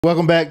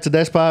Welcome back to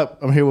Despot.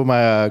 I'm here with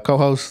my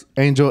co-host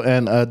Angel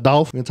and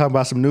Dolph. We're gonna talk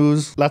about some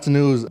news, lots of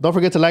news. Don't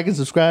forget to like and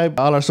subscribe.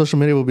 All our social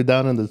media will be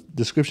down in the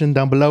description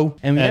down below.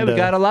 And we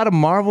got a lot of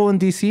Marvel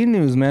and DC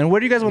news, man. Where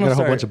do you guys want to got a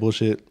start? whole bunch of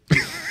bullshit.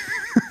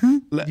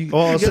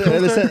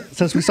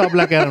 Since we saw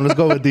Black Adam, let's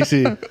go with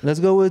DC. Let's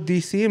go with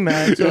DC,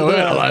 man. So, we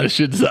got a lot of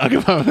shit to talk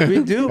about.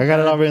 we do. I got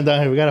it all written down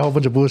here. We got a whole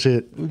bunch of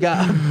bullshit. We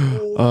got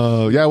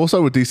Yeah, we'll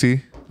start with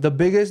DC. the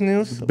biggest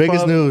news.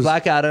 Biggest news.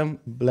 Black Adam.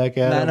 Black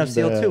Adam. Man of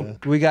Steel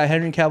 2. We got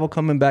Henry Cavill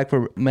coming back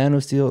for Man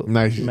of Steel.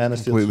 Nice. Man of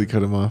Steel. Completely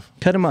cut him off.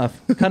 Cut him off.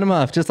 Cut him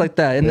off. Just like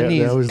that. In the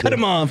They always knees. Cut do.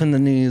 him off in the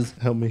knees.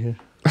 Help me here.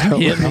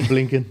 Yeah. I'm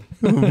blinking.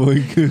 Oh my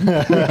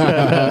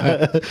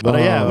God. But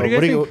yeah, what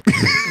do you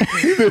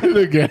guys He did it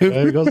again.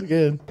 There it goes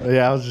again.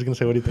 Yeah, I was just gonna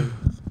say, what do you think?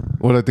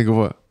 What I think of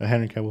what?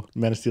 Henry Cavill,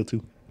 Man of Steel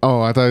 2.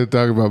 Oh, I thought you were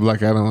talking about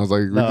Black Adam. I was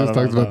like, we just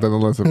talked about that in the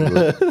last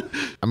episode.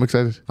 I'm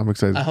excited. I'm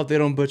excited. I hope they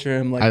don't butcher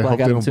him like I Black hope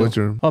they Adam don't 2.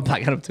 butcher him. Oh,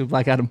 Black Adam 2.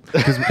 Black Adam.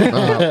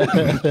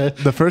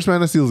 The first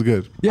Man of Steel is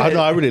good. Yeah,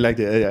 I really liked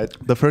it. Yeah,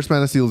 The first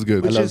Man of Steel is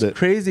good. Which loved is it.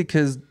 crazy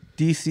because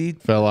DC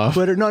Fell off.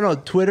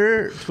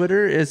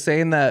 Twitter is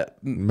saying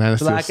that Man of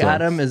Steel Black sucks.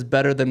 Adam is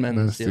better than Man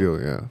Man of of Steel.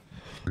 Steel, yeah.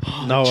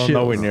 no, Chills.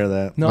 nowhere near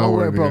that.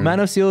 Nowhere, bro. near. Man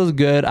of Steel is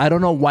good. I don't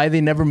know why they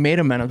never made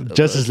a Man of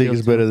Justice League Steel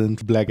is better than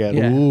Black Adam.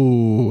 Yeah.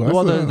 Ooh. That's,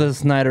 Well, a, the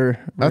Snyder.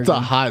 that's a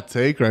version. hot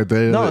take right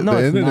there. No, The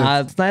it's internet-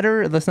 not.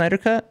 The Snyder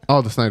cut.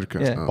 Oh, the Snyder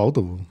Cut. Yeah. Oh. Both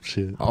of them.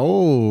 Shit.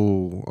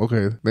 Oh,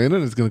 okay. The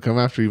internet's going to come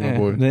after you, my Yeah,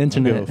 boy. the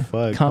internet. give a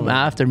fuck. Come Come on.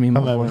 after me, my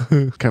Come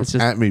boy. Come It's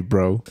just- at me,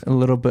 bro. A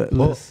little bit.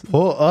 Let's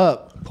Pull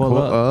up. pull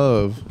up.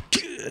 Of.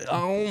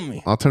 On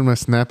me. I'll turn my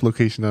Snap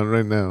location on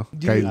right now.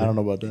 Do you- I Kylie. don't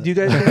know about that. Do you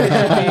guys think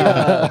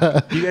it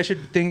should be? You guys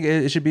should think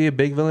it should be a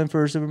big villain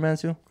for Superman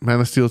too, Man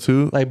of Steel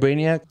 2? like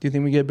Brainiac. Do you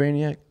think we get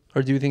Brainiac,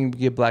 or do you think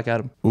we get Black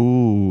Adam?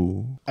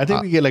 Ooh. I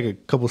think we get like a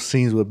couple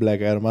scenes with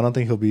Black Adam. I don't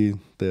think he'll be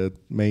the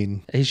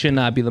main. He should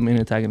not be the main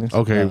antagonist.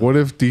 Okay, Yeah. what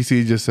if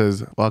DC just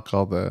says, fuck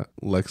all that,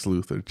 Lex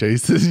Luthor?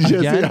 Jesse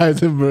Again?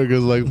 Eisenberg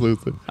is Lex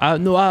Luthor.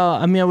 No,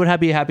 I mean, I would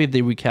be happy if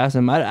they recast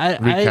him.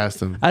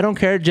 Recast him. I don't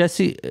care,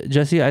 Jesse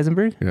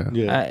Eisenberg. Yeah.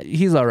 Yeah.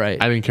 He's all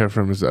right. I didn't care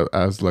for him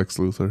as Lex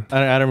Luthor.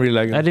 I don't really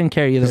like him. I didn't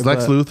care either. Because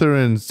Lex but-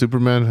 Luthor and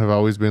Superman have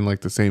always been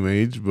like the same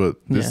age, but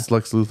this Yeah.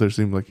 Lex Luthor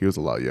seemed like he was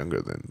a lot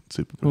younger than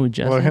Superman. Ooh,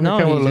 Jesse. Well, Henry no,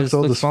 Cavill he looks just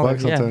old looks as fuck smaller.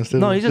 sometimes Yeah. too.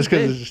 No, he's just 'cause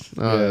big. it's just-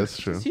 Oh, yeah. that's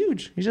true. He's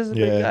huge. He's just a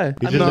big Yeah, guy.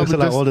 he just No, looks a but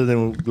lot just- older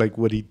than like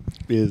what he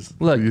is.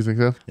 Look, You think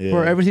so? Yeah.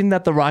 for everything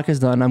that The Rock has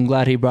done, I'm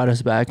glad he brought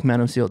us back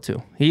Man of Steel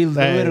 2. He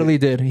literally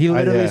did. He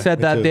literally yeah, said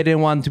me that too. they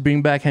didn't want to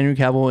bring back Henry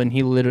Cavill, and he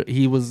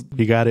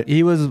He got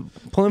it. was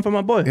pulling for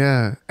my boy.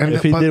 Yeah. And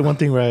If he but did one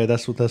thing right,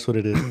 that's what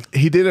it is.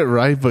 he did it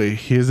right, but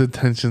his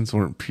intentions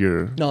weren't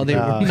pure. No, they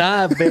Nah. were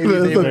not, baby.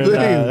 That's They the were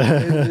thing.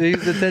 not.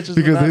 His intentions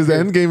Because were not his good.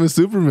 end game is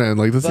Superman.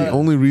 Like, that's the But-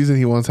 only reason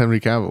he wants Henry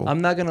Cavill. I'm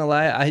not gonna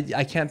lie.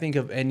 I can't think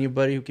of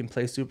anybody who can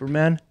play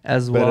Superman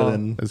as Better well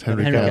than As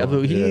Henry Henry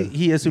Cavill. Cavill. Yeah.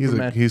 He is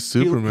Superman. he's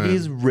Superman.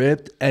 He's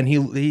ripped, and he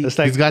It's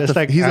like, He's got it's the-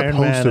 like he's a Iron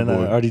Man poster and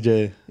boy.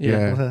 RDJ.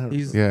 Yeah.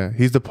 He's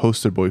He's the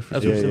poster boy for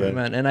That's Superman. Yeah, yeah.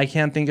 Superman, and I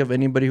can't think of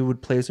anybody who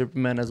would play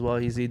Superman as well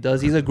as he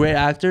does. He's a great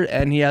actor,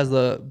 and he has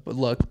the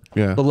look.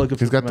 Yeah. The look of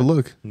He's got the Superman.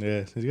 look.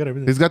 Yeah, he's got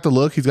everything. He's got the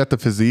look. He's got the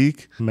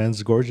physique.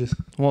 Man's gorgeous.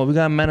 Well, we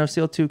got Man of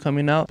Steel 2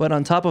 coming out, but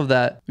on top of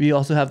that, we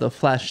also have the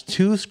Flash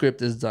 2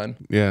 script is done,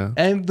 Yeah.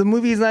 and the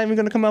movie is not even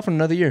going to come out for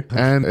another year.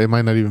 And it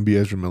might not even be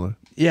Ezra Miller.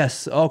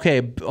 Yes.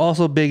 Okay.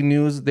 Also, big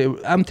news.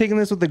 I'm taking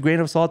this with a grain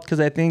of salt because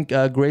I think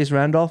Grace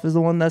Randolph is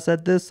the one that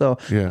said this. So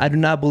Yeah. I do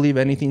not believe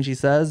anything she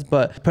says.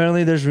 But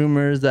apparently, there's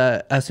rumors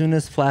that as soon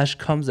as Flash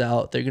comes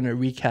out, they're gonna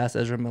recast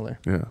Ezra Miller.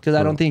 Yeah. Because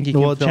I don't think he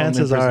can. Well, film in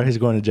chances are person. he's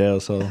going to jail.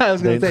 So I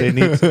was gonna say.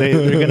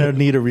 they're gonna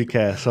need a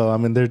recast. So I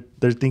mean,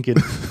 they're thinking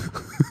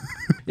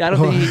Yeah, I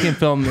don't think he can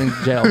film in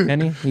jail. Can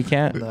he? He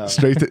can't.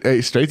 Straight to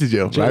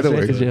jail. Straight Right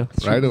away. to jail.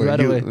 Right away. Right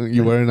you, away.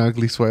 you wear an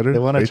ugly sweater. they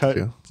want to straight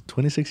try jail.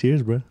 26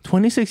 years, bro.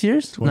 26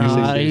 years? 26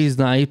 Nah, years. he's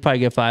not. He'd probably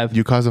get 5.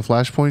 You cause a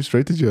flashpoint,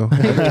 straight to jail.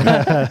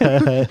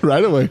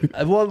 Right away.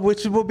 Well,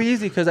 which will be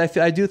easy because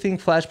I do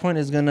think Flashpoint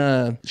is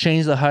gonna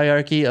change the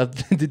hierarchy of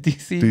the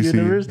DC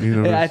universe.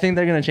 universe. I think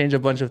they're gonna change a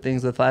bunch of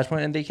things with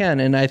Flashpoint, and they can,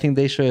 and I think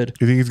they should.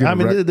 You think he's I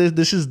gonna? mean,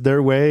 this is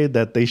their way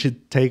that they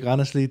should take,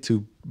 honestly,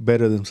 to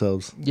better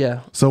themselves. Yeah.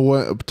 So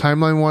what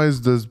timeline wise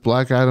does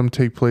Black Adam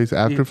take place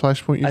after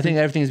Flashpoint? You I think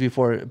everything's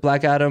before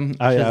Black Adam,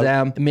 Oh, yeah.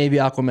 Shazam, maybe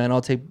Aquaman.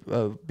 I'll take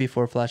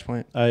before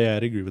Flashpoint. Yeah,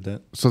 I'd agree with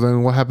that. So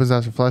then what happens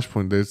after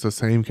Flashpoint? There's the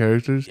same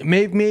characters.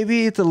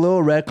 Maybe it's a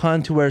little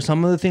retcon to where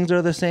some of the things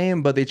are the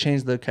same, but they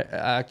change the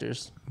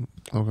actors.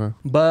 Okay.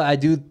 But I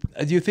do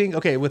think,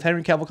 okay, with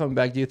Henry Cavill coming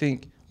back, do you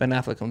think Ben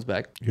Affleck comes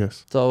back?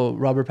 Yes. So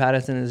Robert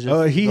Pattinson is just.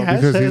 Oh, he has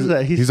because said he's-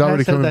 that he's already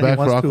has said coming that he back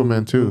for wants to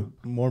Aquaman too.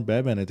 do more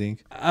Batman, I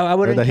think. I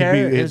wouldn't Or that he'd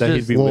care. be- It's that he'd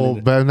just, be- Well,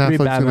 winning Ben Three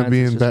Affleck's gonna Batmans be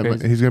is in just Batman.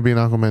 crazy. He's gonna be in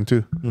Aquaman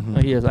too,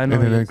 he is. I know.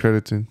 and then he end is.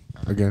 credits in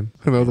again.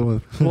 Another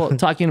one. Well,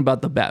 talking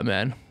about the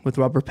Batman with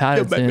Robert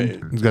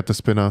Pattinson, He's got the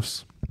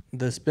spin-offs.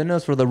 the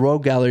spin-offs for the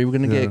Rogue Gallery, we're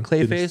gonna Yeah. get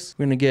Clayface,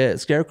 we're gonna get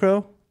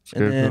Scarecrow,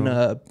 and then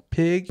Scarecrow.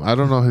 Pig. I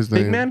don't know his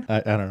name. Pigman?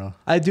 I don't know.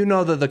 I do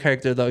know the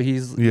character though.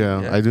 He's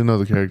Yeah, I do know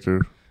the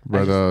character.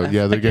 But I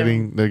they're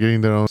can't-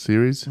 getting their own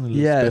series,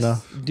 Yes.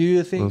 spin-off. Do you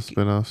little think?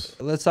 spin-offs.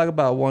 Let's talk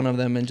about one of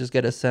them and just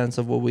get a sense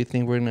of what we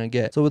think we're gonna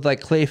get. So with like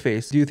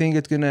Clayface, do you think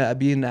it's gonna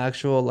be an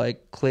actual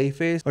like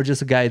Clayface or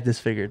just a guy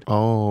disfigured?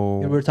 Oh,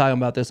 We were talking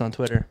about this on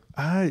Twitter.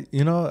 I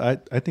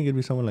think it'd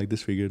be someone like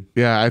disfigured.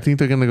 yeah. I think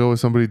they're gonna go with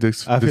somebody I feel like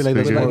that's With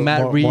disfigured. like more-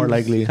 Matt Reeves, more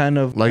likely. kind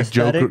of Like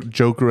aesthetic.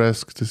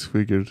 Joker-esque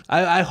disfigured.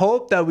 I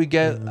hope that we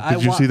get.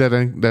 Did you see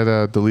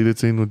that deleted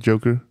scene with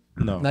Joker?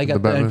 No. Like The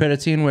at the end Batman?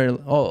 credit scene where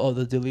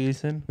the deleted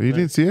scene. You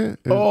didn't see it?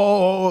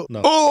 Oh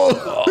no.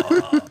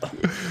 Oh!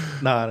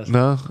 Nah.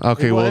 No?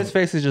 Okay, well, well, his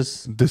face is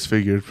just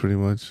disfigured pretty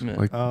much. Yeah.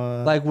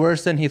 Like,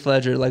 worse than Heath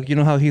Ledger. Like you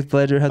know how Heath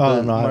Ledger had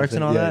the marks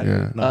and all that.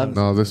 yeah.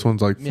 No, this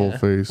one's like full Yeah,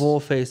 face. Full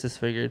face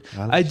disfigured.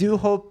 I like I do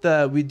hope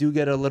that we do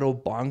get a little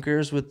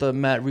bonkers with the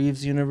Matt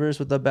Reeves universe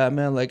with the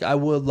Batman. Like I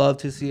would love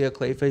to see a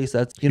Clayface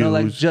that's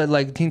like Huge.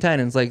 like Teen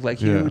Titans, like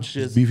Yeah. huge,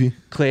 just beefy.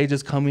 Clay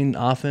just coming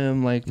off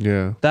him. Like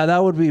Yeah. that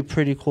would be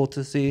pretty cool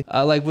to see.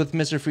 Like with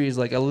Mr. Freeze,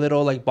 like a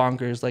little like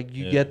bonkers. Like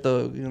you Yeah. get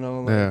the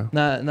like,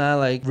 not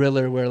like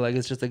Riddler where like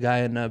it's just a guy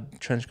in a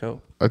trench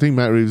coat. I think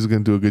Matt Reeves is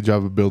going to do a good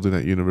job of building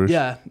that universe.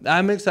 Yeah,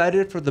 I'm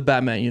excited for the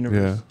Batman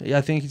universe. Yeah,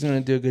 I think he's gonna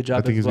do a good job.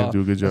 I think he's going going to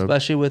do a good job.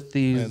 especially with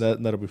these. Yeah,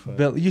 that'll be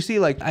fun. You see,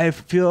 like I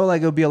feel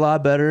like it'll be a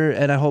lot better,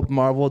 and I hope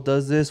Marvel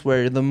does this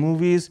where the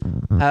movies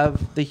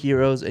have the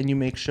heroes and you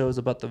make shows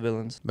about the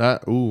villains.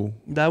 That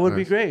That would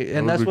be Nice. great, That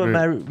and would that's be what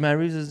great. Matt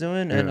Reeves is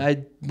doing, and Yeah.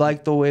 I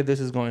like the way this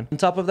is going. On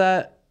top of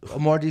that,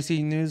 more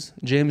DC news: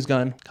 James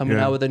Gunn coming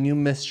Yeah. out with a new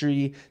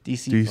mystery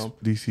DC film.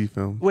 DC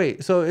film.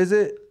 Wait, so is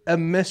it a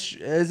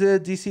mystery? Is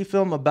it a DC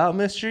film about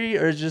mystery,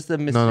 or is it just a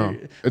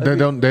mystery?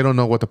 No. They don't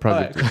know what the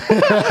project is.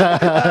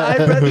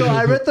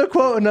 I read the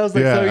quote and I was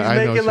like, Yeah, so he's I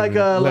know making what you like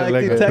a mean. like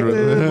Like a-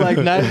 detective, like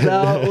Knives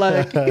Out,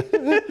 like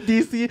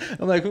DC.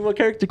 I'm like, what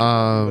character?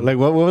 Like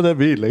what would that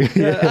be? Like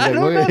I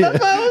don't know. That's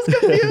why I was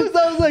confused.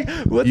 I was like,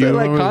 what's You it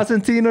like, remember-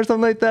 Constantine or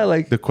something like that?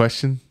 Like, The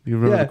Question. You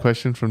remember Yeah. the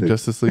question from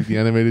Justice League, the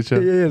animated show?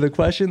 yeah, the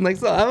question. Like,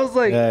 so I was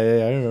like, yeah,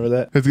 I remember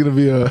that. It's gonna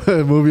be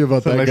a movie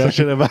about that Like guy. some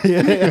shit about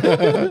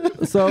yeah.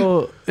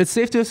 so it's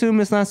safe to assume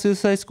it's not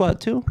Suicide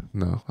Squad 2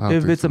 No, I don't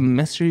if think it's so. a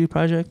mystery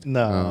project.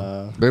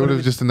 No. They would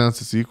have just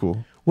announced a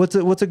sequel. What's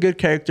a good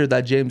character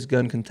that James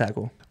Gunn can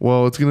tackle?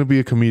 Well, it's gonna be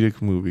a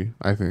comedic movie,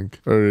 I think,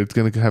 or it's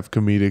gonna have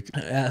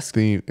Ask.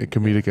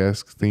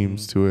 comedic-esque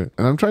themes to it.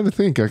 And I'm trying to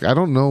think. Like, I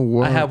don't know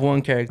what. I have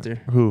one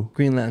character, Who?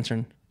 Green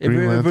Lantern. Green If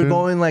we're Lantern?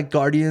 going like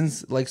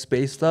Guardians, like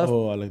space stuff,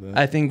 Oh, I like that.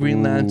 I think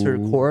Green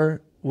Lantern Ooh.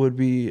 Corps would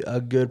be a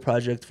good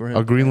project for him.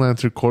 A Green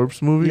Lantern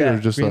Corps movie, Yeah, or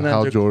just Green a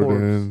Hal Lantern Jordan?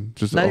 Corps.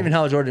 Just Not even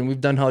Hal Jordan.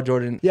 We've done Hal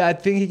Jordan. Yeah, I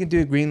think he can do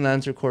a Green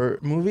Lantern Corps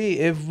movie.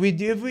 If we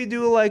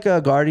do like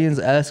a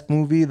Guardians-esque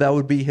movie, that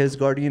would be his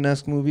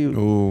Guardian-esque movie.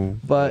 Oh,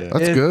 But Yeah.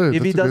 That's if, good.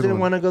 if he That's a good doesn't one.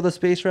 want to go the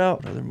space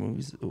route, other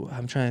movies.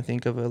 I'm trying to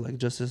think of a like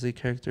Justice League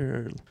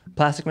character or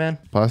Plastic Man.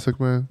 Plastic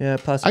Man. Yeah,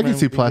 Plastic I Man can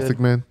see would be Plastic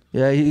good. Man.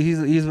 Yeah,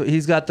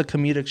 he's got the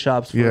comedic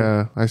chops. For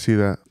Yeah, I see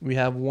that. We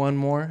have one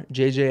more.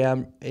 J.J.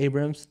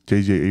 Abrams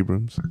J.J.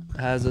 Abrams.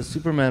 has a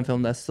Superman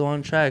film that's still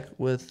on track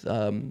with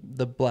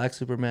the Black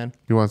Superman.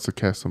 He wants to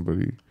cast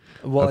somebody.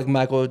 Well, like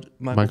Michael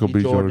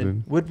B.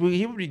 Jordan.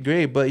 He would be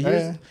great, but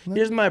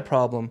here's my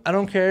problem. I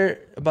don't care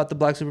about the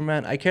Black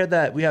Superman. I care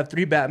that we have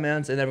 3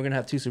 Batmans and then we're gonna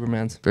have 2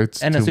 Supermans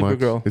It's and a too much.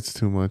 Supergirl. It's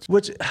too much.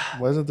 Which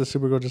Wasn't the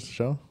Supergirl just a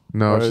show?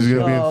 No, Or she's is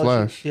gonna be in Oh,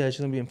 Flash. she's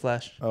gonna be in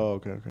Flash. Oh,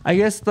 okay. I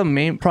guess the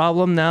main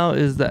problem now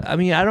is that I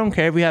don't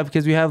care if we have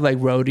because we have like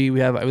Rhodey,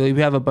 we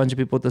have a bunch of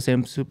people with the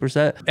same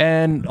superset,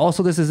 and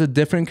also this is a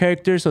different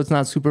character, so it's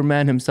not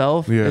Superman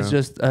himself. Yeah. It's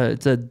just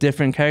it's a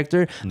different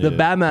character. The Yeah.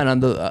 Batman, on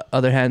the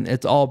other hand,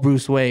 it's all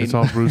Bruce Wayne. It's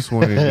all Bruce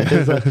Wayne.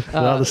 They're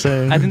all the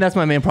same. I think that's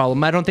my main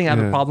problem. I don't think I have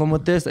a Yeah. problem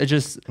with this. It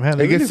just Man, It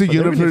they gets really the fu- they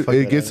really universe. fucked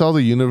It that gets up. all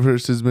the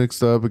universes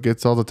mixed up. It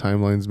gets all the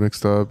timelines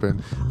mixed up,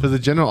 and for the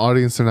general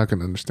audience, they're not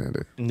gonna understand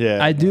it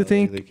Yeah, I do they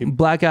think keep-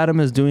 Black Adam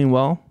is doing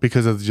well,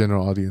 because of the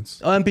general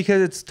audience. and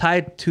because it's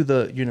tied to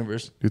the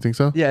universe. You think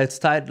so? Yeah, it's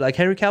tied. Like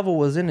Henry Cavill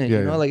was in it, Yeah,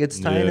 you know, yeah. like it's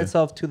tying Yeah.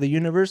 itself to the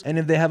universe. And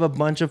if they have a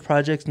bunch of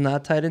projects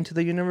not tied into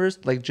the universe,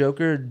 like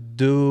Joker,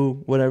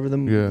 do whatever the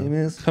name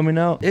is coming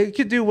out, it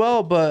could do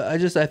well. But I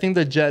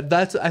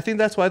think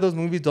that's why those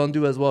movies don't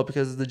do as well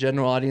because the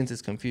general audience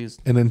is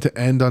confused. And then to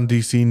end on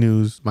DC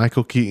news,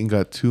 Michael Keaton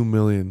got $2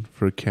 million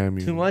for a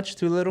cameo. Too much,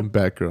 too little. In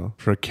Batgirl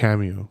for a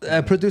cameo.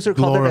 A producer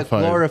called it a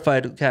Glorified.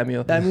 glorified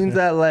cameo. That means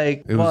that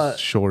like It was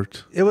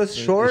short, it was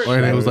short.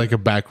 and it was like a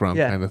background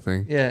Yeah. kind of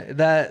thing. Yeah,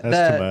 That's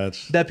that too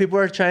much. that people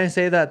are trying to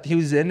say that he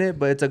was in it,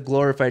 but it's a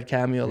glorified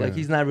cameo. Like Yeah.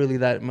 he's not really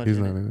that much. He's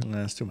in not it. in it. Nah,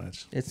 that's too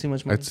much. It's too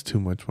much money. That's too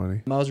much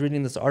money. I was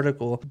reading this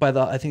article by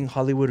I think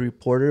Hollywood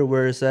Reporter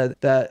where it said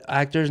that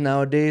actors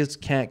nowadays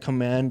can't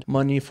command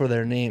money for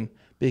their name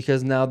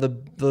because now the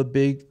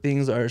big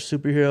things are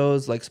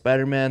superheroes like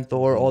Spider-Man,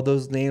 Thor, all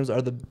those names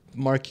are the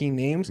marquee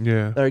names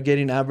Yeah. that are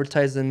getting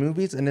advertised in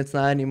movies, and it's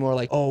not anymore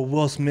like, oh,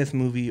 Will Smith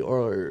movie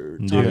or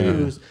Tom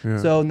Cruise. Yeah.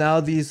 So now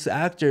these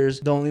actors,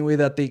 the only way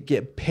that they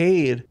get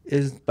paid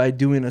is by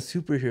doing a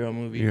superhero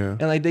movie. Yeah.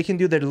 And like they can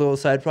do their little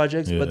side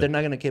projects, Yeah. but they're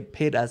not gonna get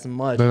paid as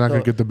much. They're not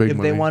gonna get the big If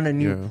they money. want a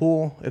new Yeah.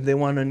 pool, if they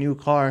want a new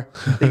car,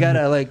 they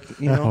gotta like,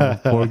 you know,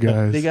 Poor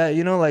guys. they got,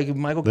 you know, like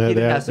Michael They-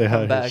 Keaton they are- has to they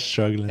come are back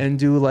struggling. and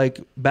do like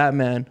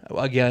Batman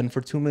again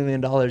for $2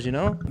 million, you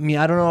know? I mean,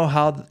 I don't know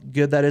how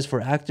good that is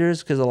for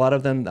actors because a lot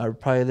of them are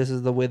probably, this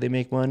is the way they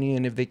make money.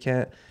 And if they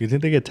can't, You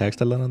think they get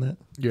taxed a lot on that?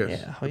 Yes.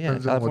 Yeah. Oh, yeah.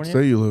 Depends on what California?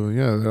 state you live in.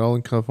 Yeah, they're all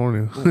in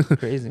California. it's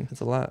crazy.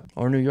 It's a lot.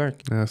 Or New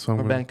York. Yeah, so I'm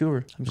Or gonna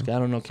Vancouver. I'm just, I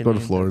don't know. go to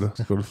Canadian Florida. taxes.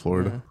 Let's go to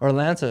Florida. Or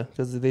Atlanta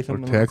because they Or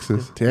film in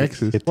Texas.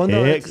 Texas. Well,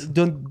 no, Tax.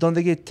 don't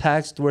they get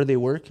taxed where they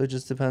work? It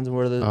just depends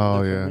where the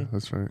Oh, they're yeah. filming.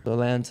 That's right. So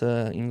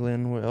Atlanta,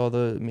 England, where all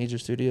the major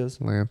studios.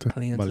 Atlanta.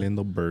 Atlanta.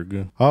 Valiendo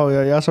Burger. Oh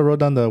yeah, you also wrote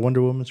down the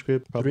Wonder Woman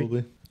script,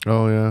 probably.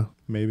 Oh, yeah.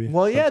 Maybe.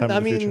 Well, yeah. sometime I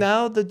in the mean, future.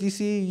 now the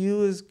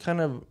DCU is kind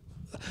of.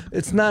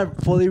 It's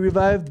not fully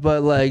revived,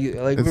 but like It's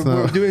we're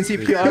not. doing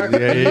CPR.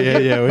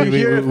 yeah. You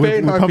hear a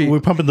faint heartbeat.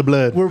 We're pumping the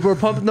blood. We're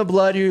pumping the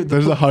blood here.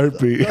 There's a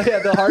heartbeat. Yeah,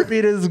 the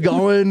heartbeat is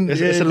going.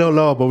 It's a little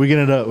low, but we're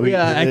getting it up.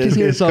 Yeah, I can it's,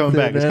 hear it's something.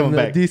 coming back. It's and coming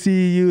back. The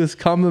DCU is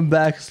coming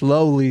back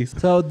slowly.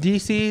 So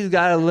DC's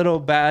got a little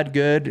bad,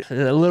 good,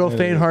 a little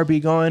faint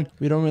heartbeat going.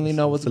 We don't really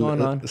know what's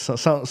going on.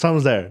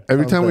 Something's there.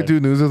 Every time we Something's do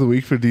news of the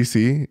week for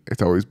DC,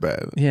 it's always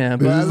bad. Yeah,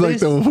 but This at is like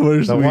least the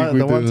worst there. week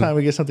The we one do. time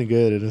we get something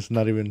good, and it's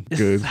not even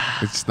Good.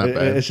 It's just not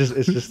bad. It's just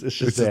It's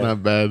just there.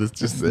 not bad. It's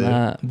just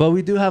there. But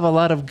we do have a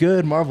lot of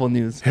good Marvel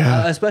news,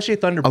 Yeah. especially A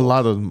Thunderbolt.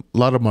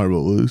 lot of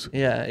Marvel news.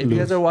 Yeah, if you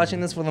guys are watching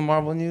this for the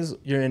Marvel news,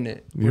 you're in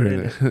it. You're We're in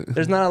it.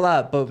 There's not a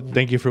lot, but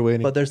Thank you for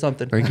waiting. there's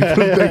something. Thank you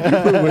for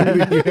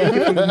waiting.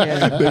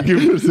 Yeah. Thank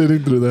you for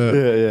sitting through that.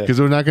 Yeah. Because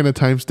we're not going to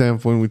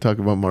timestamp when we talk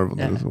about Marvel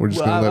Yeah. news. We're just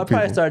Well, going to I'll let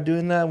probably people. start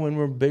doing that when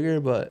we're bigger,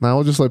 but Now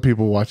we'll just let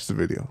people watch the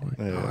video. Like,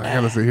 Yeah. I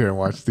gotta sit here and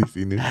watch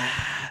DC news.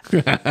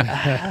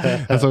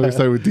 That's why we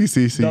start with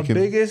DC. So the you can.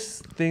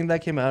 biggest thing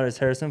that came out is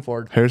Harrison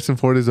Ford. Harrison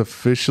Ford is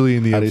officially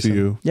in the Harrison.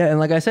 MCU. Yeah, and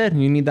like I said,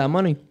 you need that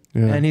money.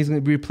 Yeah. And he's going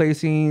to be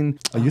replacing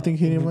Oh, you think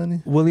he need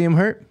money? William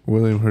Hurt.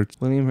 William Hurt,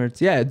 William Hurts.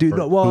 Yeah, dude.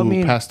 No, well, I who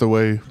mean, passed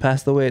away.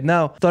 passed away.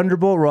 Now,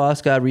 Thunderbolt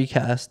Ross got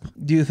recast.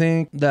 Do you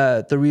think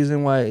that the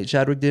reason why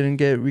Chadwick didn't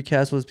get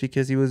recast was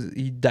because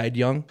he died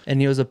young and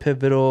he was a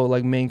pivotal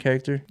like main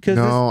character?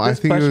 No, I there's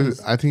think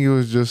questions. it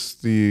was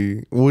just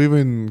the. Well,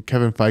 even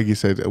Kevin Feige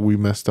said we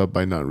messed up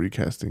by not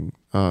recasting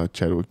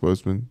Chadwick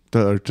Boseman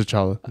or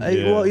T'Challa.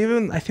 Well,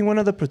 even I think one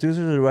of the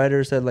producers or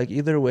writers said like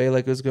either way,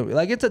 like it was gonna be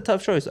like it's a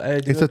tough choice.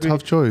 It's a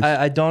tough choice.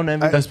 I don't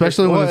envy the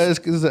especially person- when Well, it's- it's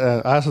 'cause,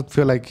 I also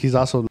feel like he's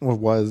also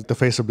was the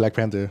face of Black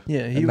Panther.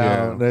 Yeah, he And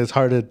now was. it's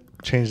hard to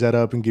change that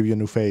up and give you a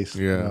new face.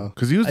 you Yeah, know?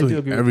 because he was I do doing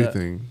agree with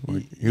everything.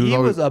 Like, he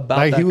was about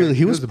Like that he was character.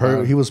 he was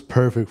about it. he was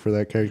perfect for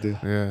that character.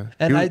 Yeah,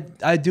 And He was-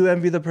 I do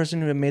envy the person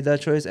who made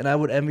that choice, and I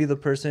would envy the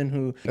person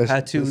who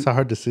had to. It's a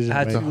hard decision.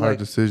 had to it's a make. to, hard like,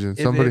 decision.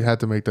 if Somebody they- had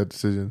to make that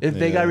decision. If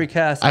they Yeah. got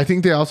recast, I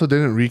think they also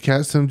didn't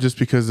recast him just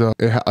because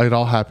it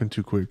all happened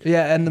too quick.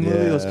 yeah, and the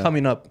movie was Yeah.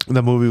 coming up.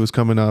 The movie was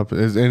coming up,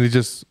 and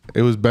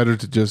it was better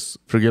to just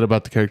forget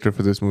about the character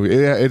for this movie.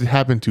 It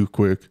happened too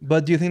quick.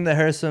 But do you think the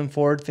Harrison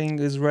Ford thing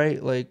is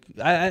right? Like,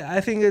 I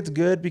think it's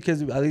good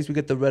because at least we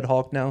get the Red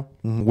Hulk now.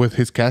 With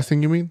his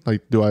casting, you mean?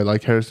 Like, do I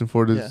like Harrison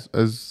Ford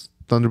as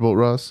Thunderbolt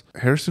Ross?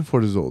 Harrison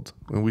Ford is old.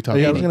 When we talk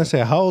Yeah, I about was gonna say,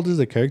 how old is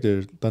the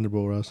character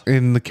Thunderbolt Ross?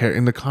 in the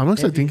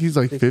comics, I Maybe think he's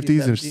like 60,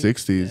 50s or 70.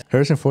 60s.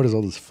 Harrison Ford is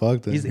old as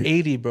fuck. Then. He's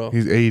 80, bro.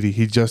 He's 80.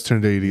 He just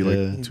turned 80 Yeah.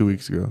 like 2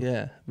 weeks ago.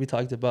 Yeah, we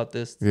talked about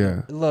this.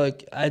 Yeah.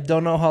 Look, I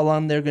don't know how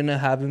long they're gonna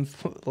have him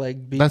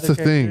like be. That's the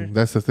character, thing.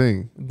 That's the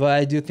thing. But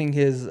I do think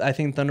I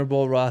think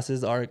Thunderbolt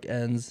Ross's arc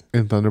ends.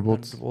 In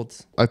Thunderbolts,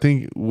 Thunderbolts. I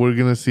think we're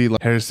gonna see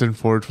like Harrison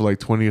Ford for like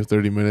 20 or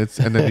 30 minutes,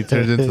 and then he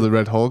turns into the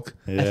Red Hulk,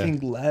 Yeah. I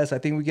think less. I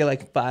think we get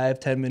like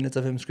 5-10 minutes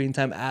of him screen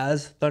time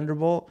as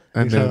Thunderbolt.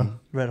 and Think so? then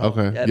Red Hulk.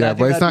 okay, I yeah, think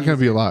but it's that'd not gonna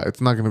be easy. a lot.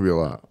 It's not gonna be a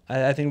lot.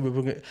 I think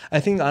I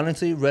think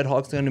honestly, Red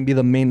Hulk's gonna be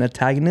the main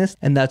antagonist,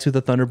 and that's who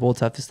the Thunderbolts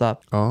have to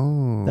stop.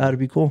 Oh, That would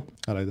be cool.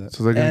 I like that.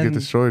 so they're gonna And- get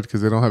destroyed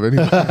because they don't have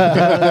anybody.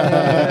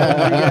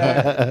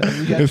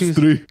 We got It's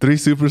two- three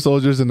super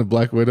soldiers and a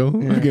Black Widow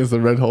against the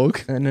Red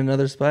Hulk. and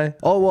another spy.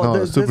 Oh well, No,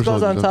 this Super goes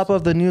Soldier on does. top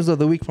of the news of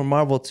the week from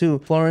Marvel too.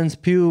 Florence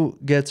Pugh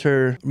gets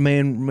her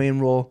main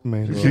role.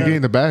 She's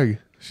getting the bag.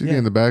 She's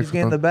getting the bag. She's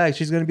getting the bag.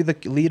 She's gonna be the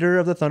leader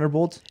of the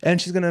Thunderbolts, and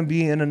she's gonna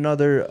be in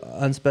another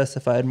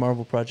unspecified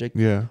Marvel project.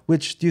 Yeah.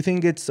 Which do you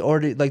think it's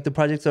already like the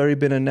project's already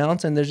been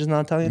announced and they're just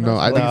not telling No,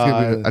 us? I think it's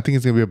gonna be. No, I think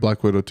it's gonna be a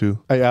Black Widow too.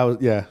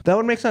 Yeah. that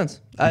would make sense.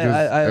 Because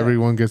I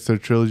everyone gets their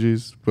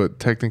trilogies, but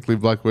technically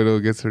Black Widow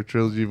gets her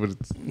trilogy, but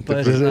it's But It's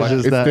different. just, Black-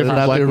 it's it's not, different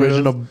not Black the Widows.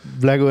 original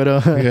Black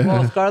Widow. Yeah.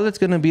 well, Scarlett's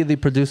gonna be the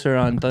producer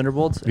on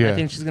Thunderbolts. Yeah. I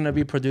think she's gonna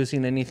be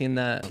producing anything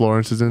that.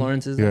 Florence is in.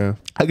 Florence is in. Yeah,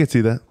 I could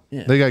see that.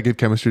 Yeah. They got good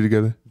chemistry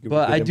together.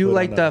 But I do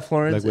like that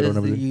Florence Black Widow is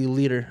and the everything.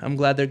 leader. I'm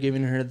glad they're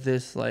giving her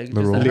this like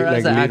The just role. her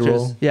as Like an lead actress.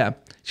 role. Yeah,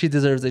 she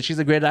deserves it. She's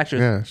a great actress.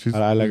 Yeah, she's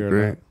I like her a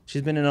great. lot.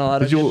 She's been in a lot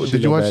Did of. you good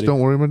did you movies. watch Baddie. Don't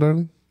Worry, My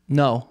Darling?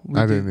 No,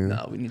 I didn't either.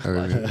 No, we need to I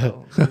watch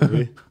didn't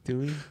it. Do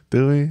we?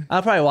 Do we?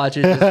 I'll probably watch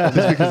it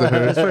just Because of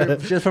her.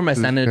 just for my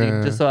sanity,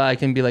 Yeah. just so I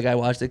can be like I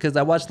watched it because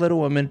I watched Little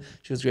Women.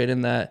 She was great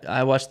in that.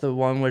 I watched the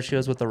one where she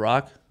was with The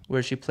Rock,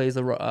 where she plays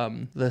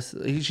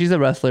she's a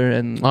wrestler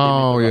and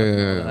Oh,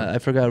 yeah. I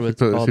forgot what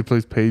it's She called.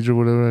 plays Paige or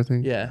whatever, I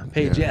think. Yeah,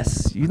 Paige. Yeah.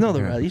 Yes, you know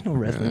Yeah. you know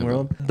wrestling Yeah.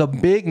 world. The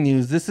big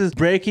news. This is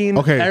breaking.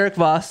 Okay. Eric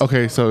Voss.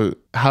 Okay, so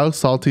how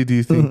salty do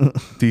you think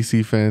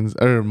DC fans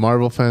or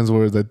Marvel fans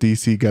were that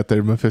DC got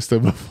their Mephisto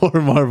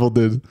before Marvel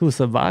did? Who's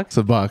Sabak?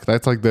 Sabak,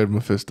 that's like their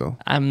Mephisto.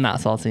 I'm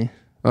not salty.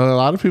 A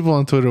lot of people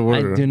on Twitter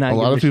were. I do not a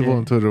lot give of a people shit.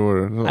 on Twitter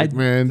were. They're like,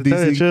 man, To tell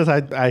you the DC.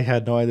 truth, I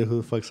had no idea who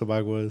the fuck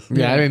Sabak was.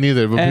 Yeah, I didn't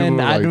either. But people And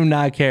were I like, do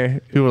not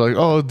care. people were like,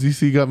 oh,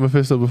 DC got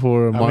Mephisto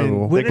before I Marvel.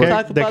 mean, We the, didn't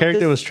talk the about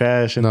character this. was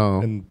trash. And,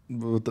 No. and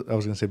I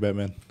was gonna say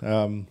Batman.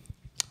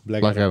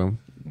 Black Black Adam.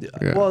 Adam.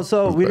 Yeah, Well,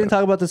 so it was we didn't bad.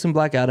 talk about this in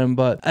Black Adam,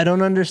 but I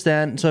don't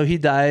understand. So he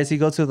dies, he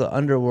goes to the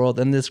underworld,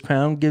 and this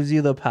crown gives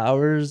you the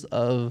powers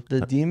of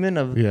the demon,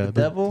 of Yeah, the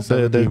devil.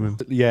 Seven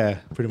demons. Yeah,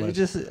 pretty It much.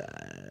 just, I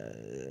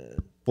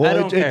Well,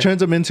 don't care. it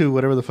turns him into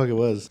whatever the fuck it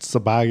was.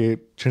 Sabag,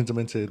 it turns him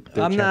into.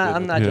 the I'm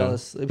champion. not Yeah,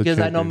 jealous the because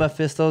I know champion.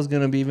 Mephisto is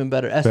gonna be even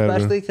better,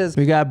 especially because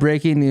we got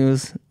breaking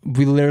news.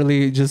 We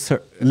literally just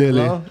heard,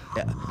 Literally. Hello?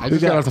 Yeah. I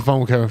just got off the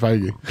phone with Kevin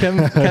Feige.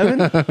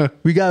 Kevin,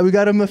 we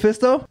got a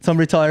Mephisto.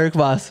 Somebody tell Eric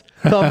Voss.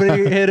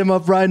 Somebody hit him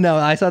up right now.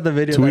 I saw the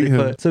video Tweet that he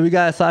him. put. So we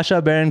got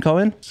Sasha Baron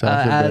Cohen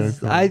Sacha Baron as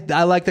Cohen.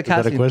 I like the Is that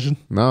a casting. question?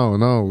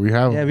 No, we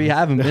have. Yeah, we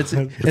have him. It's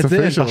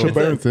official.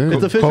 In. It's in.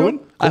 It's official. Cohen?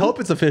 I hope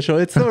it's official.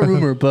 It's still a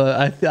rumor, but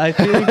I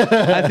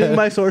think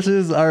my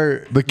sources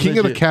are The king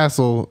of the legit.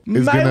 castle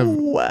is My gonna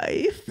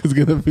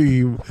wife.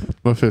 be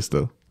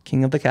Mephisto.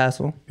 King of the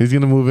castle. He's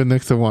gonna move in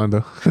next to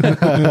Wanda.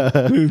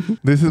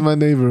 This is my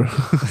neighbor,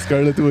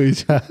 Scarlet Witch.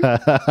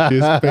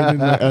 She's spending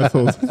my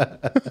assholes.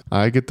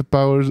 I get the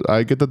powers.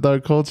 I get the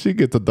dark hold. She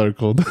gets the dark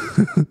hold.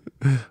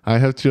 I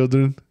have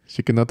children.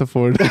 She cannot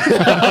afford.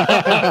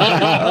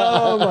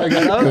 Oh my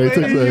god! I was Great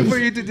waiting success. for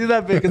you to do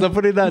that bit because I'm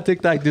putting that on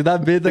TikTok. Dude,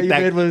 that bit that you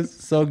made was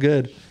so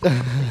good.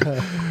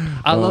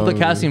 I love the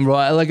casting, bro.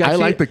 I I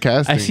like the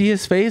casting. I see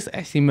his face.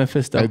 I see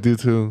Mephisto. I do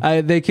too.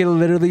 They can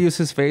literally use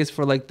his face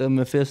for like the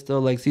Mephisto,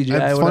 like CGI. It's or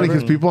funny whatever.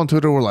 because people on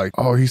Twitter were like,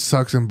 "Oh, he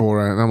sucks in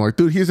Borat," and I'm like,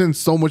 "Dude, he's in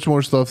so much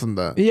more stuff than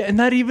that." Yeah,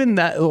 not even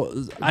that.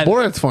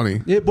 Borat's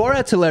funny. Yeah,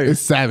 Borat's hilarious.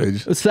 It's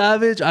savage.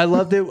 Savage. I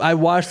loved it. I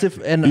watched it,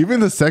 and Even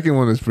the second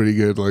one is pretty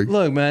good. Like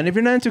look, man, if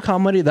you're not into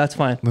comedy, that's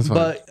fine. That's fine.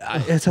 But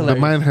it's the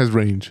hilarious. man has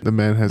range. The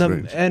man has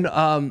range. And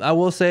I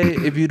will say,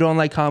 if you don't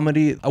like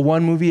comedy,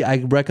 one movie I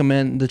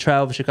recommend: The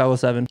Trial of Chicago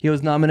 7. He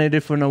was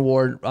nominated for an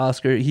award,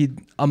 Oscar.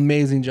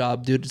 Amazing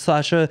job, dude.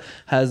 Sasha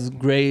has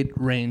great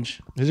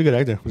range. He's a good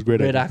actor. He's a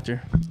great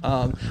Actor.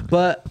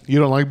 But You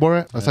don't like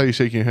Borat? I saw you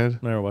shaking your head.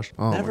 Never watched.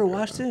 Oh, never my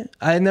watched it.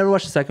 I never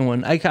watched the second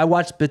one. I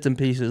watched bits and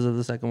pieces of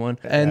the second one,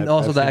 and Yeah,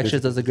 also I've the seen actress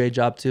bits and does a great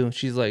job too.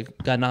 She's like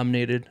got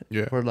nominated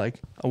Yeah. for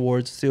like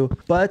awards too.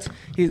 But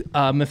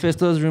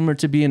Mephisto is rumored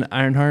to be an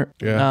Ironheart.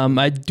 Yeah.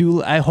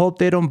 I hope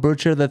they don't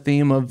butcher the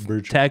theme of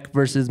Butcher. tech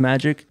versus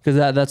magic because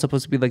that's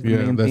supposed to be like the Yeah,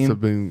 main that's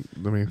theme.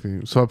 the main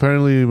theme. So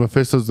apparently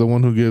Mephisto's the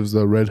one who gives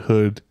the Red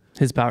Hood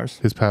His powers.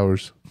 his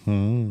powers.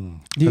 Hmm.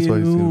 That's why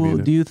he's gonna be in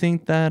it. Do you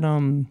think that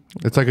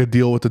It's like a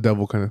deal with the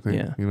devil kind of thing.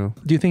 Yeah. You know,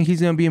 do you think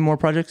he's gonna be in more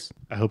projects?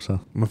 I hope so.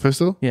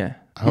 Mephisto. Yeah.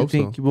 I hope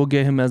you think we'll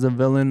get him as a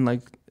villain,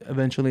 like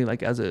eventually,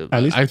 like as a?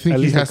 At least, I think at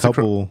he least has a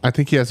couple. I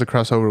think he has to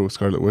cross over with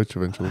Scarlet Witch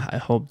eventually, I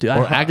hope, dude.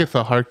 or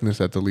Agatha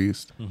Harkness at the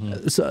least.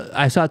 So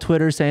I saw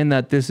Twitter saying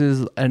that this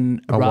is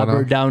an A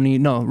Robert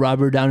one-off?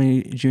 Robert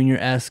Downey Jr.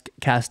 esque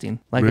casting.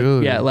 Like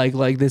Really? yeah,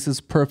 like this is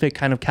perfect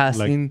kind of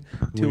casting.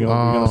 We're to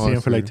gonna see I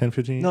him for like see. 10,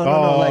 15. no,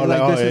 Oh,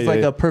 like this is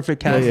like yeah. a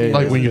perfect Yeah, yeah, casting. yeah.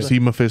 Like This when you is see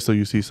Mephisto,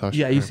 you see Sasha.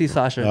 yeah, you see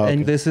Sasha, Oh, okay.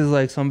 and this is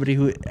like somebody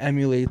who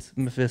emulates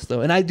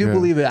Mephisto, and I do Yeah.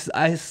 believe it.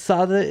 I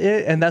saw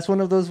it, and that's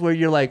one of those where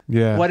you're like,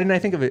 Yeah. why didn't I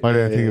think of it? Why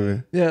did I think of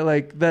it? Yeah,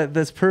 like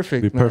that's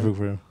perfect. Be man. perfect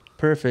for him.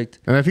 Perfect.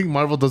 And I think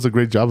Marvel does a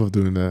great job of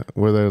doing that,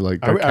 where they're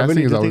like, their I casting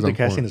really is do always think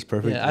the on casting point. is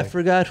perfect. Yeah, I Like,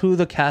 forgot who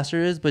the caster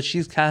is, but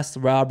she's cast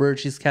Robert,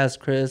 she's cast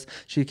Chris,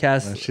 she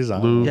cast. she's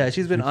on. Lou. Yeah,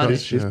 she's been on it.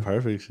 She's Yeah.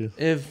 perfect. She's,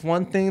 If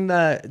one thing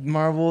that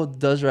Marvel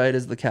does right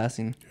is the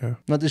casting. Yeah.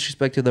 Not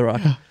disrespect to The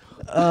Rock.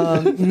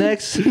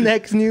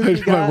 Next news we My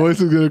got, voice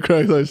is gonna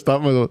crack. So I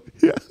stopped myself.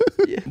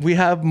 Yeah. we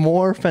have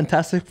more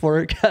Fantastic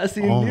Four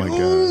casting Oh my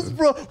news, God.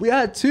 bro. We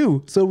had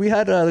two. So we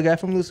had the guy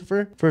from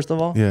Lucifer, first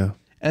of all, Yeah.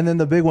 and then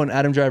the big one,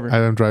 Adam Driver.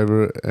 Adam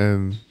Driver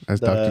and as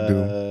Doctor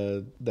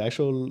Doom. the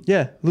actual.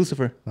 Yeah,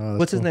 Lucifer. Oh, that's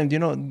What's his cool. name? Do you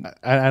know?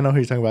 I know who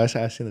you're talking about.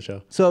 I've seen the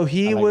show. So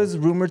he I like was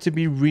rumored to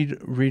be Reed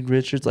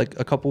Richards like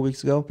a couple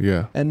weeks ago.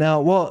 Yeah. And now,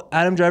 well,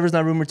 Adam Driver's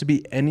not rumored to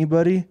be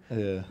anybody,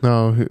 Yeah.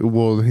 No,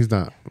 well, he's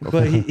not.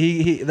 but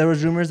he there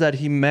was rumors that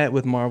he met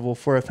with Marvel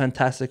for a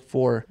Fantastic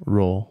Four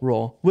Role.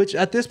 role. Which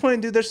at this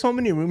point, dude, there's so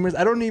many rumors.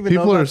 I don't even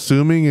People know. are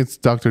assuming it's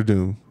Doctor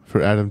Doom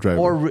for Adam Driver.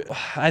 Or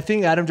I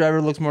think Adam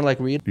Driver looks more like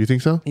Reed. You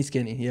think so? He's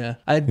skinny, yeah.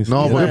 No, he's but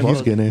not he's close.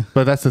 skinny.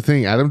 But that's the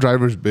thing. Adam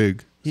Driver's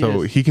big.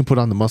 So he can put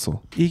on the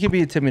muscle. He can be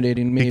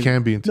intimidating. Maybe. He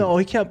can be intimidating. No,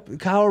 he can't.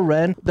 Kylo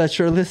Ren, that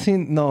shirtless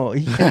scene. No,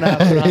 he cannot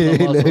put on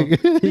the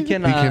muscle. He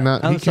cannot. He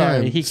cannot. I'm he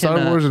sorry. can. He Star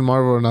cannot. Wars and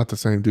Marvel are not the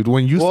same, dude.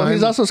 When you Well, sign,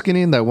 he's also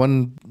skinny in that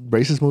one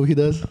racist movie he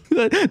does.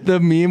 The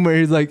meme where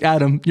he's like,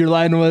 Adam, your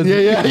line was.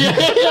 Yeah.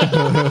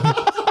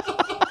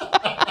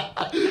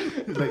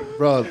 Like,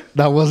 bro,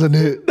 that wasn't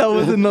it. That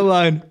was in the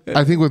line.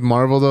 I think with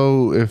Marvel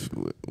though, if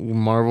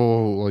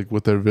Marvel like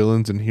with their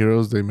villains and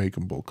heroes, they make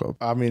them bulk up.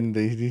 I mean,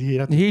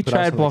 He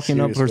tried bulking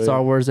up for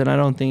Star Wars, and I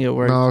don't think it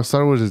worked. No,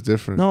 Star Wars is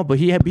different. No, but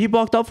he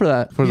bulked up for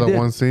that. For He that did.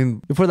 one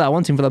scene. For that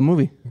one scene, for that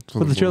movie, for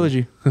the movie.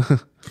 trilogy.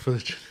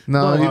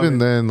 No, No, even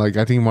then, like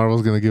I think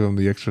Marvel's gonna give him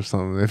the extra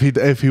something.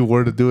 If he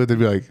were to do it, they'd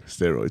be like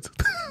steroids.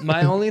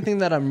 My only thing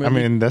that I'm I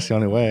really mean, that's the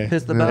only way.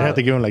 pissed They about have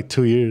to give him like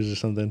 2 years or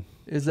something.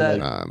 is that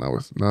Nah,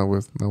 not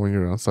when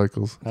you're on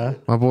cycles. Huh?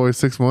 My boy,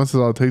 6 months is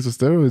all it takes with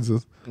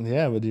steroids.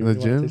 Yeah, but do you The really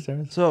want to gym?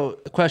 take steroids? So,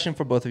 a question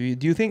for both of you.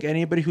 Do you think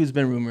anybody who's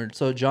been rumored,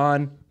 so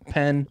John,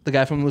 Penn, the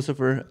guy from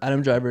Lucifer,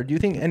 Adam Driver, do you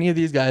think any of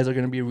these guys are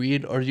going to be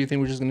Reed, or do you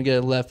think we're just going to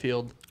get a left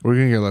field? We're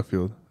gonna get left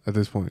field at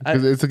this point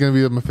because it's gonna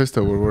be a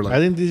Mephisto where we're like, I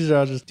think these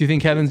are just. Do you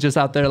think Kevin's just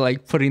out there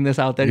like putting this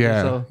out there?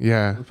 yeah, So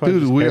yeah, probably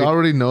dude. just We carry-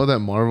 already know that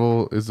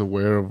Marvel is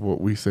aware of what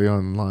we say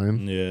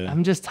online. Yeah.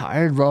 I'm just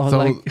tired, bro. So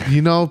like,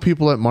 you know,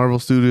 people at Marvel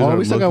Studios. Oh, are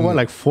we still got looking- what,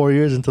 like 4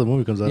 years until the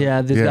movie comes out?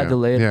 yeah, this got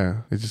delayed. Yeah,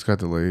 it just got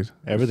delayed.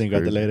 Everything got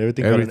Crazy. delayed.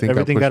 Everything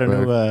Everything got a pushed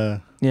new.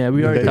 back. Yeah,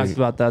 we already They- talked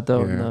about that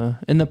though. Yeah.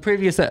 In the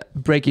previous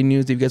breaking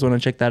news, if you guys want to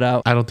check that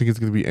out. I don't think it's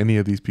gonna be any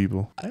of these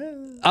people.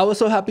 I was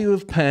so happy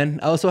with Penn.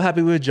 I was so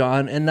happy with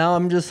John, and now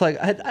I'm just like,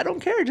 I don't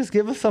care. Just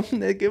give us something.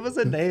 Give us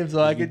a name so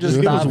I can just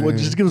Just give, us, stop. one-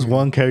 just give us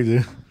one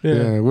character.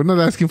 Yeah. we're not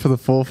asking for the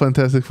full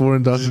Fantastic Four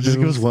and Doctor Just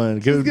give us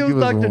one. Just give us give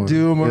us Doctor one.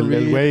 Doom or El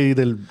Reed. Güey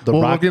del the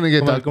Well, Rock. we're gonna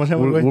get ¿Cómo- that. cómo se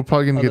llama el We're güey?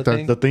 probably gonna Oh, get the that.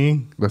 thing? The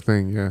Thing. The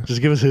thing, yeah.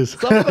 Just give us his.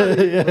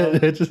 Somebody.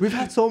 Yeah, just- We've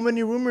had so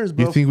many rumors,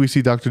 bro. You think we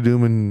see Doctor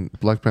Doom and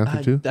Black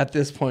Panther too? At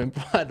this point,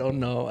 bro, I don't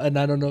know, and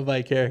I don't know if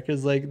I care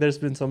because like there's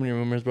been so many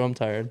rumors, bro. I'm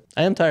tired.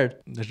 I am tired.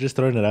 They're just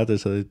throwing it out there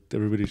so that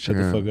everybody shut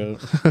Yeah. the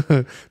fuck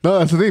up. No,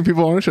 that's the thing.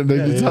 People aren't sure. They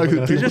Yeah, just yeah, talking.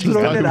 yeah. They're just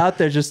throwing it out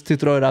there just to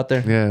throw it out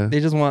there. Yeah. They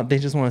just want to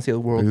see the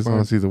world. I just burn.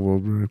 want to see the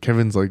world burn.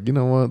 Kevin's like, you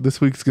know what?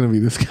 This week's gonna be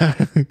this guy.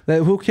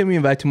 Like, who can we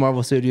invite to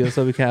Marvel Studios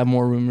so we can have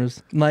more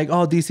rumors? Like,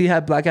 oh, DC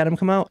had Black Adam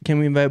come out. Can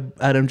we invite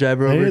Adam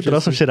Driver over? Maybe throw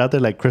just some shit out there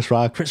like Chris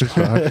Rock,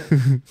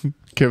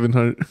 Kevin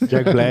Hart.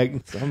 Jack Black.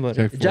 somebody.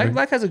 Jack Jack Black.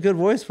 Black has a good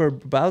voice for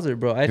Bowser,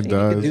 bro. I think he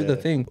does. could do the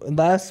thing.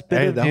 Last bit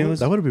Hey, of that news.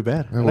 that would be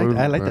bad. That would've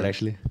I been like that bad.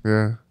 actually.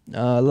 Yeah.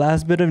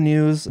 Last bit of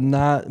news,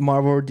 not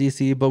Marvel or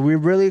DC, but we're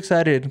really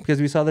excited because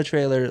we saw the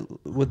trailer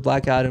with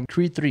Black Adam.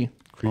 Creed 3.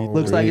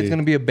 Looks like it's going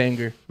to be a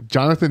banger.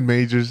 Jonathan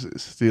Majors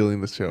is stealing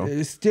the show.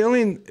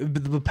 Stealing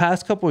the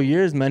past couple of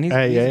years, man. He's,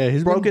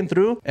 He's broken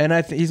through, and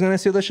I think he's going to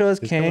steal the show as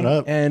King. coming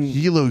up. And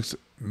He looks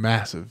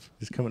massive.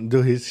 He's coming.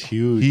 Dude, he's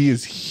huge. He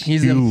is huge.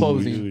 He's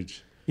imposing.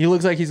 huge. he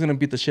looks like he's going to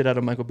beat the shit out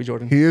of Michael B.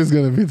 Jordan. He is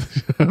gonna beat the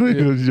shit out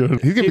of Jordan.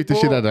 He's gonna beat the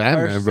shit out of People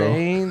are Ant-Man, bro.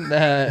 saying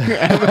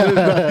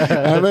that,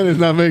 Ant-Man is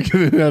not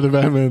making it out of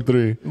Ant-Man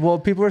 3. well,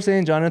 people are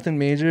saying Jonathan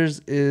Majors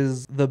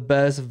is the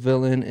best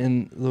villain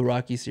in the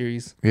Rocky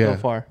series Yeah.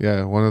 so far.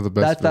 Yeah, one of the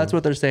best. That's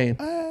what they're saying.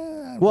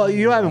 Well,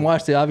 you haven't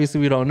watched it.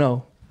 Obviously, we don't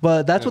know.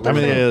 But that's what I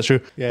they're mean, yeah, saying. that's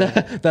true.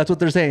 Yeah. That's what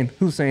they're saying.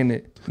 Who's saying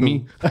it?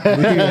 Me.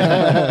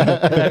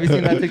 Have you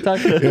seen that TikTok?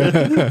 Who's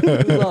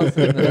else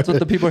saying that? That's what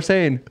the people are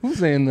saying. Who's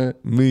saying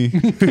that? Me.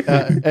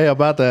 Hey,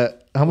 about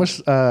that, how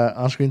much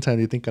on-screen time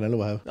do you think Canelo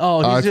will have? Oh,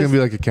 he's It's just, gonna be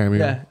like a cameo.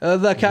 yeah.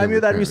 The cameo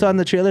that we saw in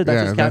the trailer, that's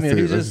Yeah, his that's cameo. it.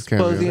 He's That's just his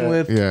cameo. posing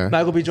with Yeah.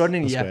 Michael B.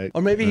 Jordan. That's Yeah. right.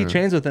 Or maybe he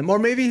trains with him. Or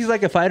maybe he's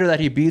like a fighter that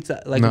he beats.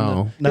 Like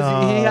No. he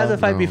has a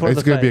fight No, before it's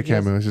the gonna fight. be a He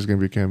has- cameo. It's just gonna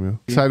be a cameo.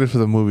 Excited for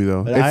the movie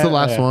though. But It's the I-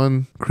 last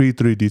one. Creed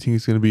 3. Do you think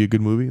it's gonna be a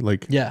good movie?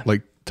 Like Yeah.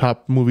 like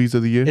top movies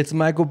of the year? It's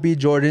Michael B.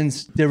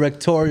 Jordan's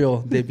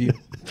directorial debut.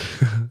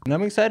 And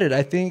I'm excited.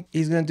 I think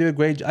he's going to do a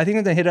great I think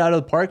he's going to hit it out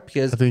of the park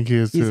because I think he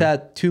is he's too.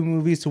 had 2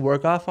 movies to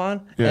work off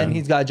on. Yeah. And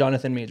he's got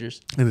Jonathan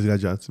Majors. And he's got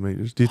Johnson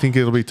Majors. Do you think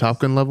it'll be Top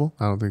Gun level?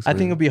 I don't think so. I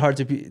think it'll be hard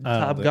to be don't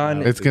Top think- Gun. I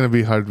don't it's gonna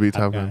be hard to beat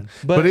Top Gun. Gun.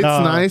 But- But it's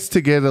No. nice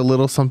to get a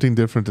little something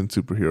different than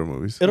superhero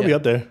movies. It'll be Yeah.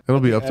 up there. It'll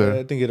be up there.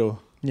 I think it'll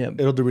Yeah.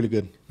 do really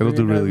good. It'll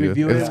do We're gonna really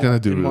review good. it It's gonna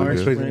do in really March.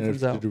 good. When it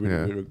comes out.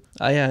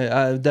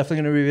 Yeah. I'm definitely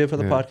going to review it for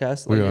the Yeah.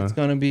 podcast. We Like, are. it's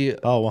going to be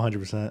Oh,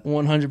 100%.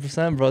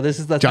 100%, bro. This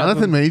is the type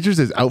Jonathan of- Majors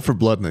is out for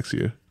blood next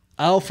year.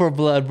 out for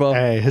blood, bro.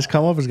 Hey, his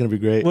come up is gonna be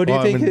great. What do you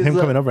Well, think I mean, his, him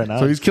coming up right now?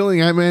 So he's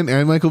killing Ant-Man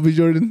and Michael B.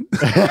 Jordan.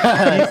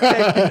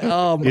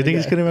 Oh my you think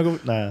he's God. gonna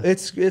make? Nah.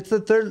 It's the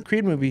third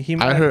Creed movie. He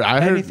I heard-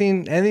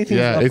 anything's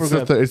yeah, up it's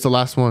for grabs. it's the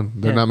last one.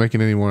 They're Yeah. not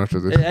making any more after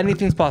this.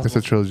 Anything's It's possible.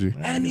 a trilogy.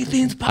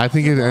 Anything's possible. I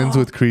think it ends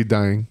with Creed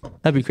dying.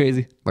 That'd be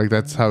crazy. Like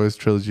that's how his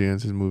trilogy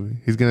ends. His movie.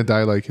 He's gonna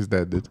die like his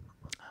dad did.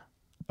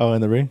 Oh,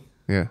 in the ring?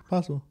 Yeah.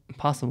 Possible.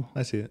 Possible.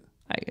 I see it.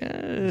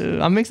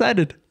 I'm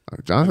excited.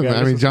 Jonathan. Yeah,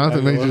 I mean, this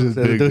Jonathan Majors is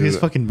big. Dude, he's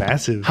dude. fucking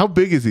massive. How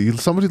big is he?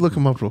 Somebody look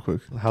him up real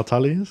quick. How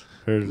tall he is?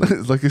 Or-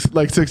 It's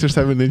like 6 or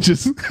 7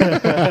 inches.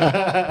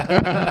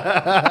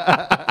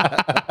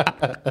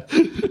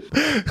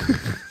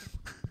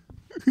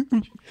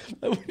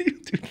 What do you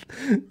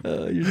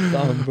do? You're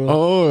dumb, bro.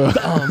 Oh,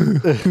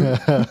 Dumb.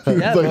 Yeah, it's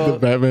like the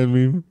Batman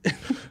meme.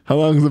 How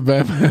long is the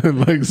Batman?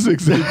 Like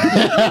 6 8.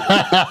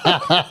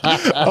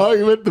 Oh,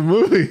 you meant the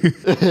movie.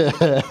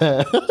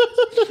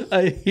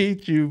 I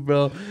hate you,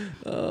 bro.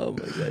 Oh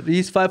my god.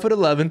 He's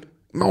 5'11".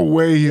 No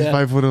way, he's Yeah.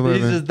 5'11".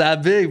 He's just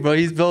that big, bro.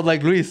 He's built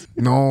like Luis.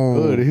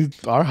 No. Dude,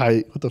 he's our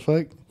height. What the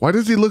fuck? Why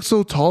does he look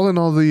so tall in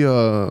all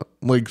the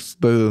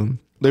the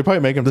They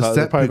probably make him The taller.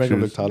 They set probably make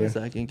him look pictures.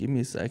 taller. Give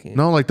me a second.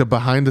 no, like the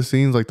behind the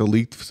scenes, like the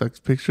leaked sex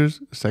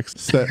pictures, sex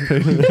set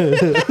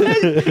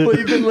pictures. What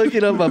you been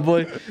looking up, my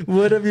boy?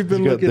 What have you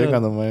been You got looking dick up?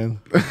 on the man.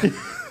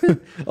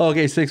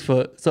 Okay, 6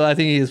 foot. So I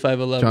think he is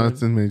 5'11".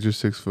 Jonathan Major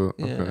 6 foot.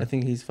 Yeah, Okay. I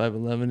think he's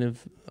 5'11".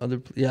 If other,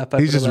 5'11".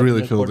 He's just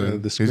really and a filled quarter.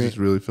 in. The He's screen- just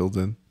really filled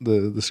in.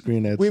 The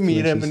screen adds. We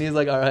meet 2 him and inches. he's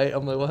like, all right.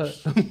 I'm like,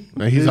 what?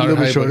 Now, He's he's a our little bit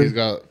height, but shorter. he's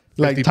got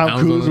 50 like Tom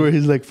pounds on Cruise, him. where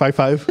he's like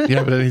 5'5".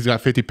 Yeah, but then he's got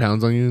 50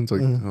 pounds on you. It's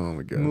like, oh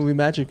my god. Movie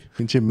magic.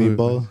 Pinche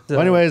meatball. So-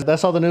 Well, anyways,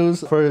 that's all the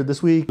news for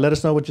this week. Let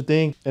us know what you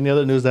think. Any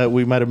other news that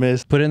we might have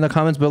missed. Put it in the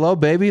comments below,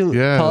 baby.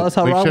 Yeah, Tell us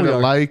how make wrong sure we to are.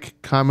 like,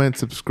 comment,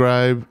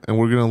 subscribe, and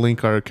we're gonna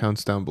link our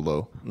accounts down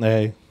below.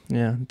 Hey,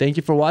 Yeah. Thank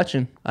you for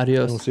watching.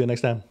 Adios. we'll see you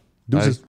next time. Bye. Deuces.